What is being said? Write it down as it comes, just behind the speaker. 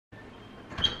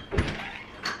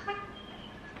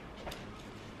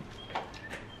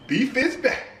Beef is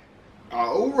back.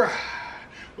 All right.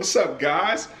 What's up,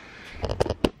 guys?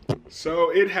 So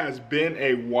it has been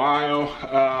a while.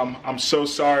 I'm so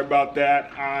sorry about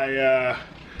that.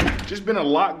 Just been a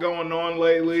lot going on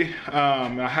lately.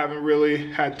 I haven't really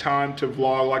had time to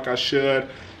vlog like I should.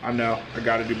 I know, I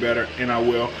gotta do better, and I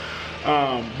will.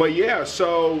 But yeah,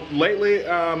 so lately,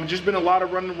 just been a lot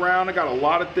of running around. I got a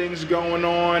lot of things going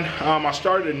on. I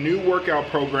started a new workout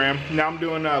program. Now I'm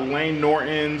doing Layne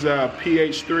Norton's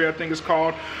PH3, I think it's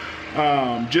called,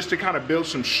 just to kind of build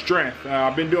some strength.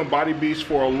 I've been doing Body Beast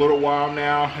for a little while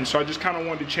now, and so I just kind of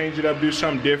wanted to change it up, do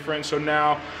something different. So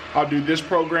now I'll do this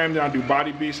program, then I'll do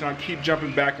Body Beast, and I'll keep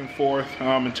jumping back and forth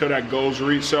until that goal's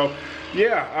reached. So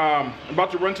yeah, I'm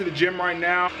about to run to the gym right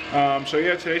now. So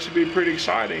yeah, today should be pretty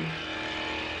exciting.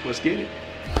 Let's get it.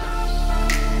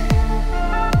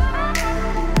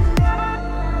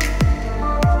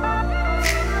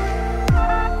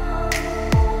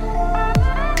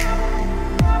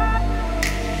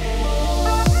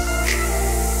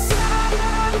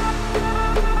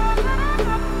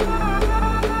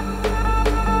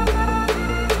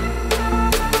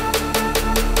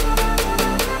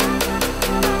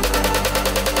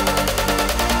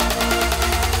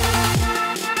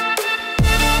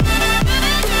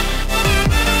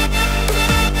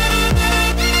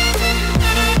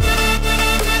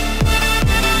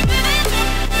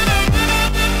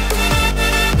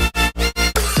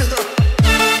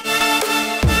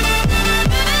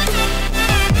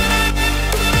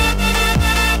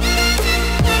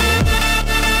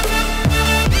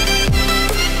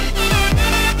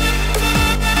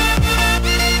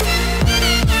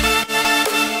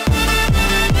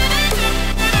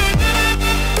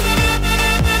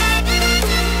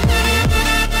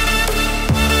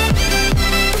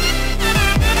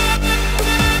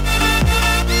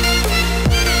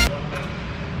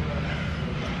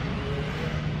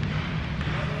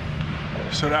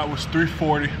 So that was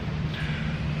 340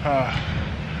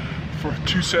 for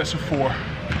 2 sets of 4.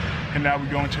 And now we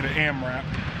go into the AMRAP,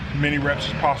 many reps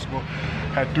as possible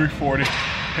at 340.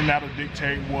 And that'll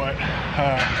dictate what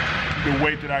the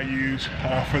weight that I use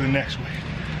for the next week.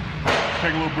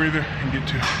 Take a little breather and get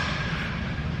to it.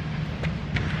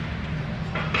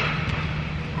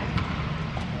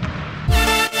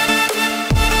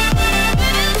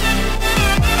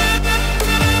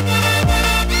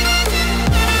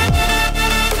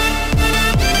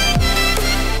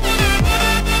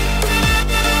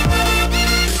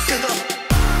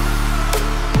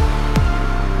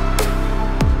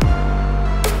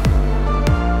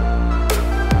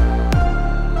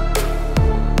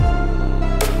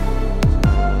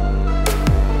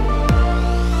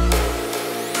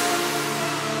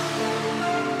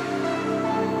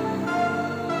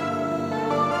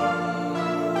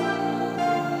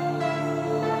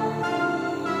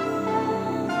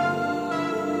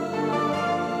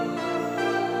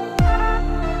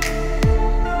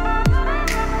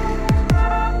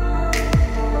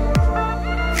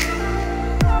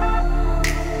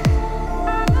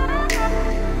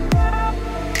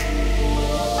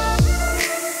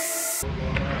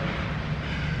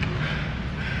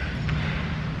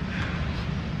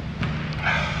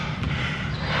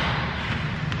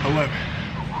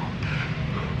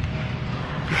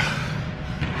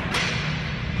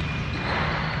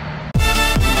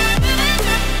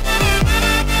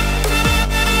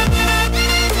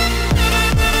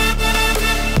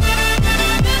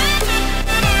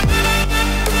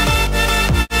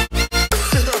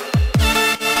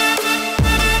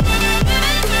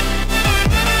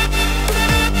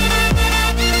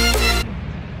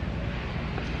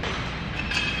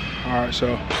 Alright,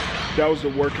 so that was the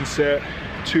working set,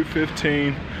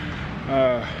 215,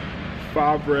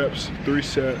 5 reps, 3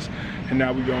 sets, and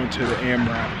now we go into the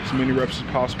AMRAP, as many reps as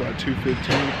possible at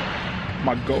 215.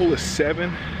 My goal is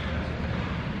 7.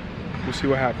 We'll see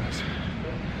what happens.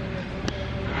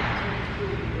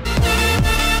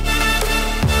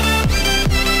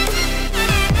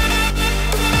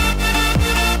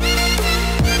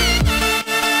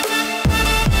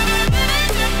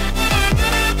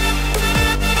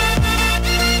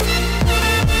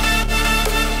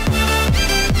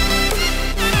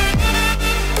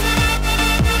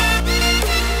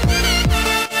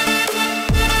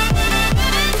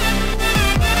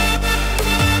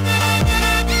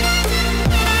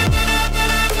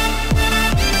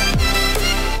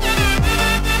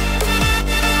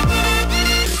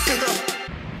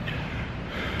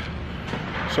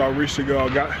 So I reached the goal,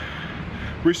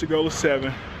 reached the goal of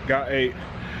 7, got 8.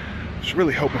 Just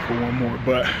really hoping for one more,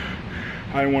 but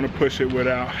I didn't want to push it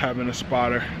without having a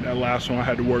spotter. That last one I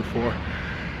had to work for.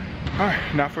 All right,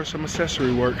 now for some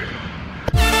accessory work.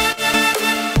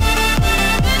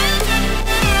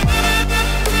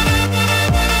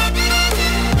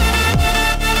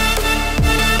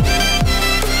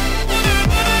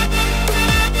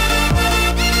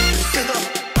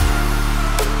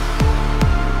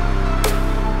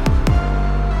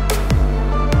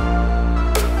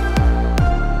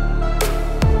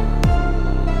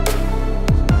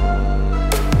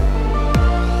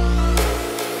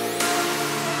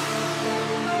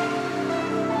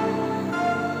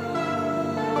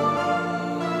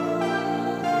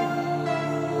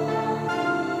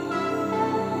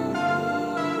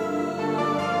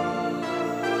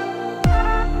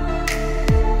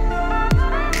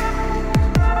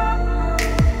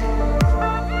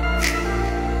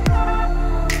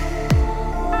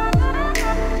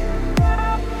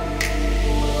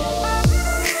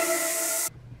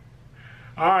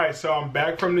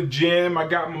 from the gym. I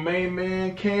got my main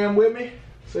man, Cam, with me.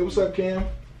 Say what's up, Cam.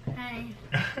 Hi.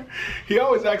 He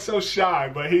always acts so shy,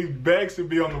 but he begs to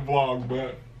be on the vlog,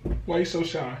 but why are you so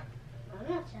shy? I'm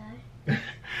not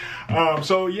shy.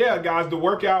 So yeah, guys, the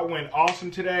workout went awesome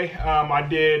today. I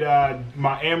did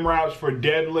my AMRAPs for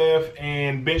deadlift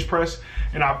and bench press,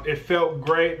 and it felt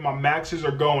great. My maxes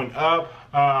are going up.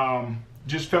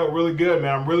 Just felt really good,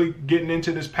 man. I'm really getting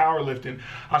into this powerlifting.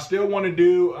 I still want to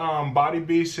do Body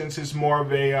Beast since it's more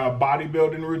of a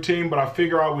bodybuilding routine, but I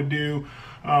figure I would do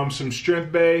some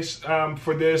strength base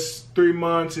for this 3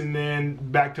 months, and then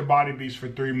back to Body Beast for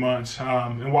 3 months.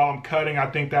 And while I'm cutting, I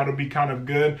think that'll be kind of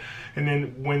good. And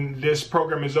then when this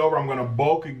program is over, I'm going to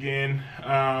bulk again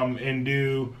and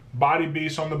do Body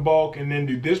Beast on the bulk, and then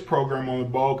do this program on the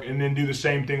bulk, and then do the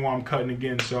same thing while I'm cutting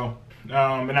again. So,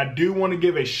 and I do want to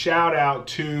give a shout out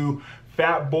to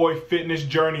Phat Boy Fitness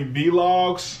Journey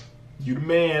Vlogs. You the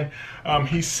man.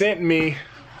 He sent me,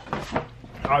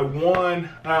 I won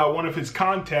one of his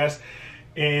contests,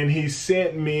 and he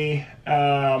sent me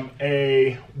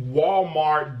a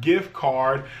Walmart gift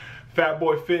card. Phat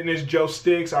Boy Fitness, Joe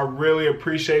Sticks. I really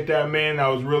appreciate that, man. That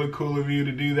was really cool of you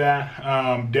to do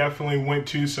that. Definitely went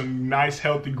to some nice,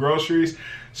 healthy groceries.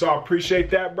 So I appreciate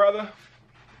that, brother.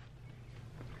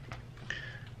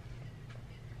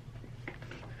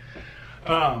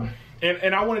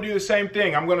 And I want to do the same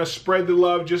thing. I'm going to spread the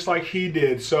love just like he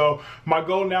did. So my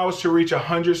goal now is to reach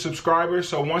 100 subscribers.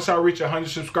 So once I reach 100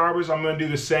 subscribers, I'm going to do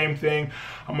the same thing.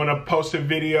 I'm going to post a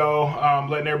video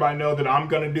letting everybody know that I'm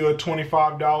going to do a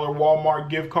 $25 Walmart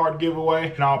gift card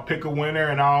giveaway. And I'll pick a winner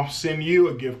and I'll send you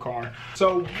a gift card.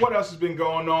 So what else has been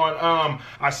going on?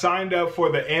 I signed up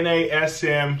for the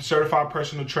NASM Certified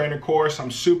Personal Trainer course.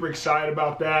 I'm super excited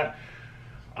about that.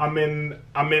 I'm in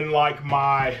like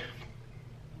my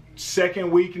second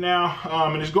week now,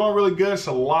 and it's going really good. It's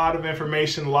a lot of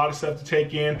information, a lot of stuff to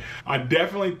take in. I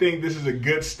definitely think this is a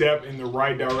good step in the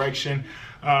right direction.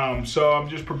 So I'm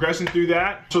just progressing through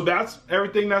that. So that's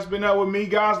everything that's been up with me,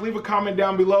 guys. Leave a comment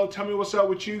down below. Tell me what's up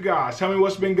with you guys. Tell me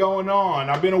what's been going on.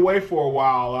 I've been away for a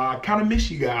while. I kind of miss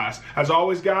you guys. As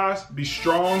always, guys, be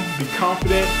strong, be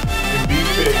confident, and be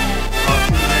fit.